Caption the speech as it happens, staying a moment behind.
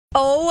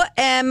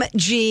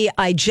OMG,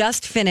 I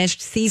just finished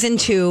season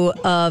 2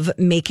 of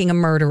Making a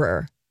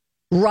Murderer.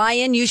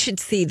 Ryan, you should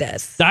see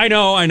this. I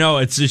know.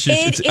 It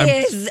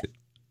is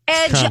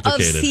edge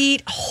of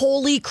seat.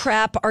 Holy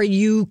crap, are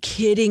you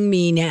kidding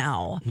me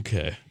now?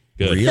 Okay,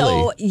 good. Really?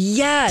 So,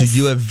 yes. Did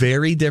you have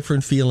very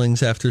different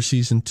feelings after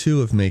season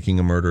 2 of Making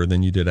a Murderer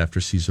than you did after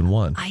season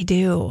 1? I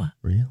do.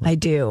 Really? I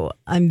do.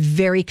 I'm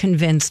very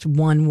convinced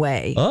one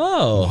way.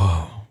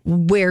 Oh.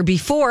 Where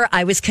before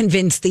I was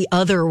convinced the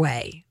other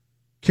way.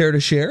 Care to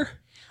share?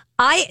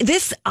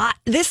 This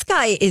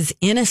guy is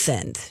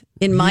innocent,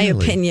 in my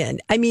opinion.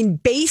 I mean,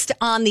 based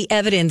on the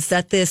evidence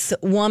that this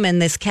woman,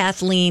 this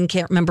Kathleen,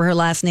 can't remember her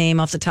last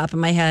name off the top of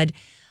my head,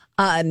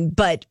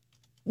 but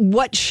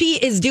what she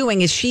is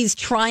doing is she's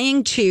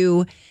trying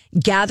to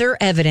gather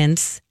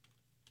evidence,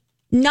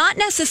 not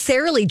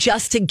necessarily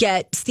just to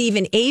get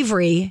Stephen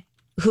Avery,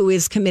 who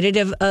is committed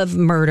of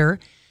murder,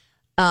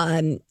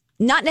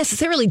 not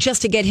necessarily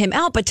just to get him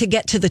out, but to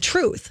get to the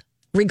truth.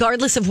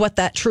 Regardless of what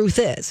that truth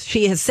is,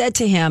 she has said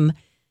to him,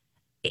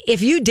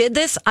 if you did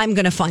this, I'm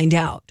going to find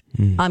out.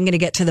 I'm going to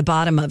get to the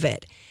bottom of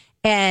it.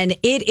 And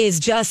it is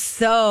just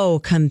so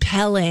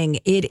compelling.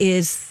 It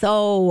is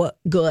so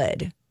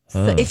good.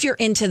 So if you're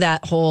into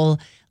that whole,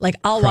 like,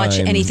 I'll watch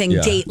anything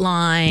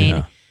Dateline.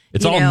 Yeah.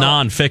 It's all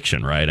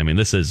nonfiction, right? I mean,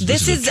 this is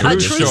a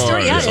true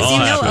story. Yeah, as you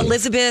know,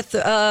 Elizabeth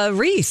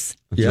Reese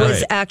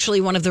was actually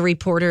one of the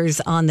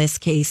reporters on this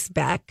case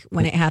back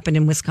when it happened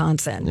in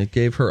Wisconsin. It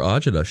gave her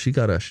agita. She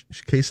got a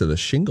case of the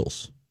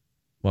shingles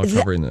while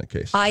covering that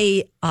case.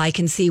 I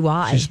can see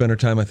why. She spent her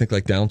time, I think,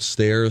 like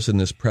downstairs in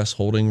this press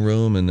holding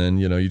room, and then,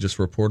 you just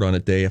report on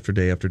it day after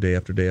day after day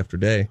after day after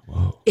day.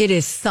 Whoa. It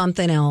is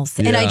something else.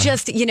 Yeah. And I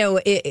just,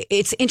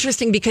 it's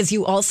interesting because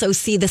you also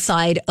see the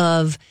side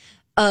of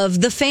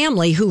the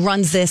family who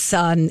runs this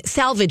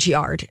salvage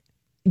yard.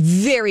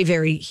 Very,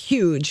 very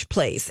huge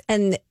place.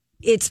 And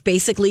it's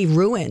basically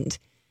ruined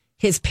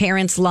his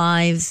parents'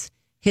 lives,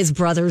 his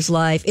brother's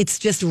life. It's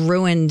just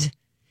ruined.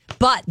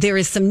 But there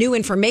is some new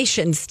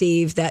information,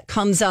 Steve, that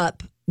comes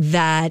up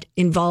that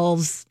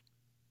involves...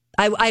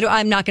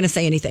 I'm not going to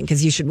say anything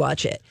because you should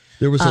watch it.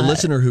 There was a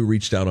listener who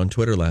reached out on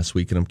Twitter last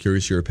week, and I'm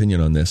curious your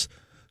opinion on this,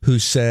 who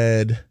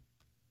said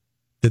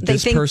that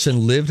this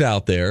person lived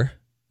out there.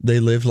 They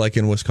lived like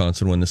in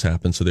Wisconsin when this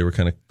happened, so they were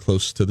kind of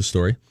close to the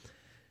story.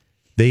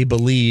 They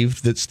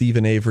believed that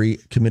Stephen Avery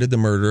committed the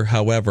murder.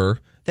 However,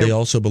 they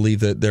also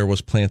believe that there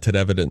was planted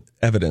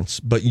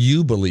evidence. But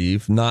you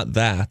believe not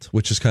that,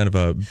 which is kind of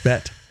a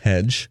bet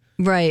hedge.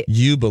 Right.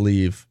 You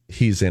believe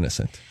he's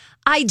innocent.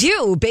 I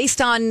do,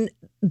 based on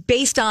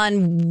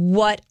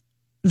what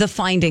the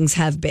findings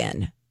have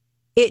been.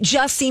 It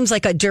just seems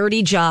like a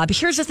dirty job.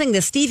 Here's the thing,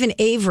 that Stephen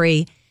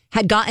Avery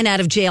had gotten out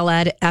of jail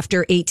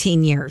after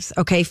 18 years,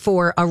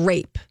 for a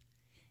rape.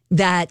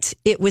 That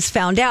it was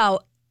found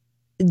out,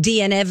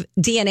 DNA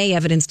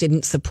evidence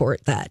didn't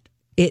support that.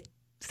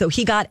 So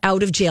he got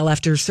out of jail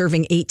after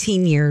serving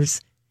 18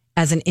 years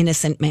as an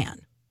innocent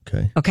man.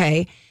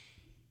 Okay.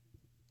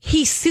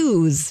 He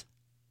sues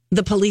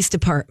the police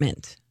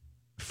department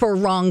for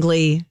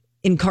wrongly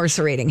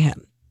incarcerating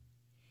him.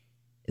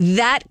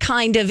 That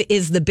kind of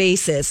is the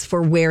basis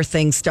for where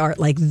things start.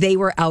 Like, they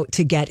were out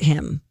to get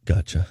him.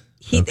 Gotcha.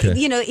 He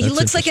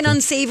looks like an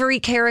unsavory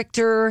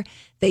character.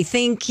 They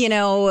think,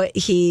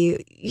 he,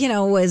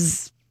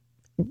 was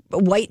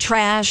white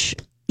trash,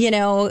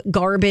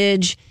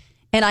 garbage.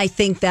 And I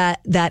think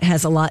that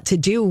has a lot to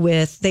do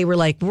with, they were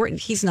like,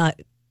 he's not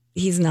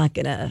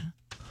gonna,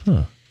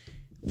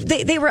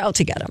 they were out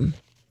to get him.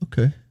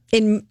 Okay.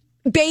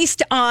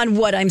 Based on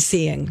what I'm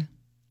seeing.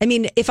 I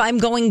mean, if I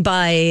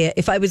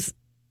was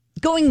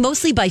going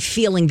mostly by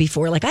feeling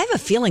before, like, I have a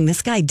feeling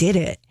this guy did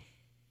it.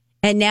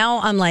 And now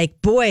I'm like,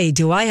 boy,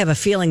 do I have a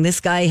feeling this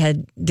guy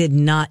did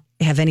not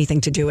have anything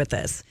to do with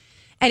this.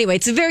 Anyway,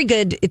 it's a very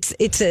good,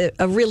 it's a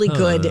really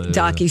good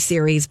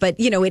docuseries, but,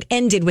 it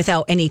ended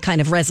without any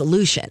kind of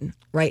resolution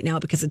right now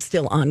because it's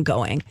still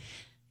ongoing.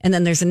 And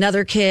then there's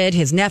another kid,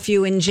 his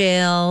nephew in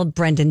jail,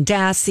 Brendan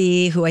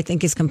Dassey, who I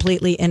think is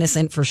completely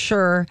innocent for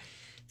sure.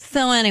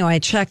 So anyway,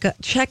 check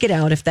it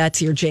out if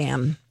that's your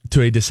jam.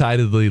 To a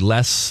decidedly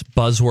less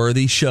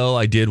buzzworthy show,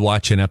 I did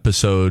watch an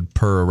episode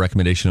per a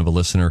recommendation of a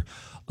listener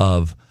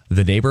of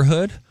The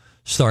Neighborhood,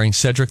 starring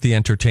Cedric the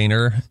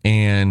Entertainer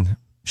and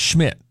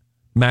Schmidt,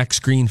 Max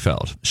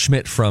Greenfeld.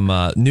 Schmidt from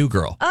New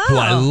Girl, who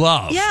I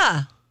love.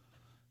 Yeah.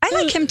 I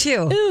like him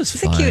too.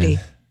 He's a cutie.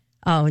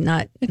 Oh,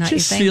 not your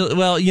thing?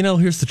 Well,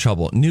 here's the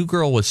trouble. New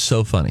Girl was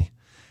so funny.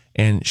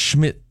 And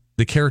Schmidt,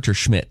 the character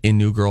Schmidt in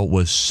New Girl,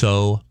 was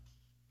so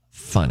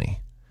funny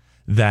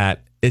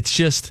that it's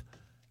just,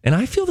 and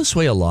I feel this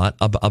way a lot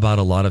about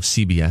a lot of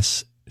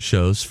CBS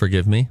shows,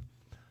 forgive me.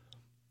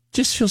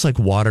 Just feels like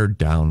watered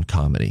down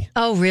comedy.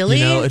 Oh, really?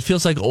 It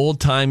feels like old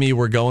timey.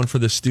 We're going for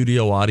the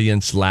studio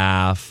audience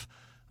laugh.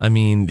 I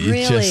mean,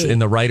 it's just in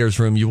the writer's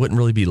room, you wouldn't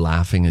really be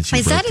laughing as you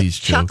wrote these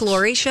jokes. Is that a Chuck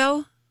Lorre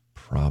show?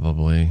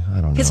 Probably. I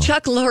don't know. Because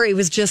Chuck Lorre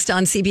was just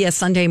on CBS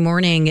Sunday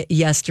Morning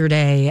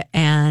yesterday,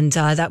 and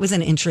that was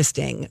an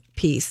interesting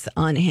piece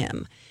on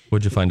him.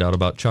 What'd you find out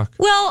about Chuck?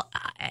 Well,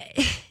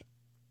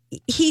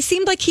 he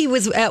seemed like he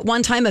was at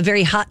one time a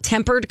very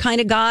hot-tempered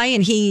kind of guy,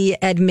 and he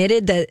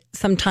admitted that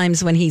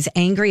sometimes when he's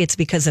angry, it's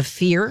because of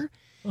fear.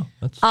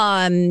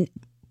 And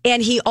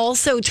he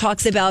also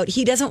talks about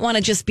he doesn't want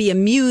to just be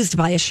amused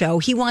by a show.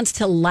 He wants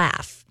to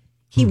laugh.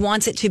 He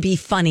wants it to be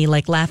funny,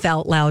 like laugh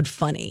out loud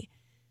funny.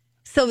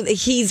 So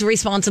he's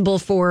responsible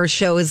for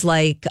shows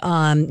like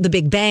The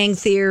Big Bang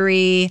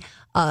Theory,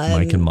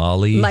 Mike and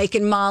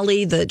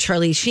Molly, the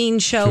Charlie Sheen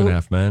Show,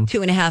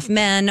 2.5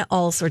 Men,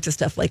 all sorts of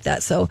stuff like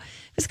that. So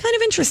it's kind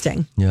of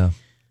interesting. Yeah.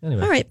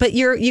 Anyway. All right, but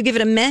you give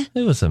it a meh?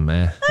 It was a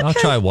meh. Okay. I'll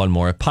try one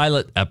more.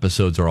 Pilot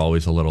episodes are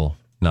always a little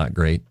not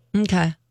great. Okay.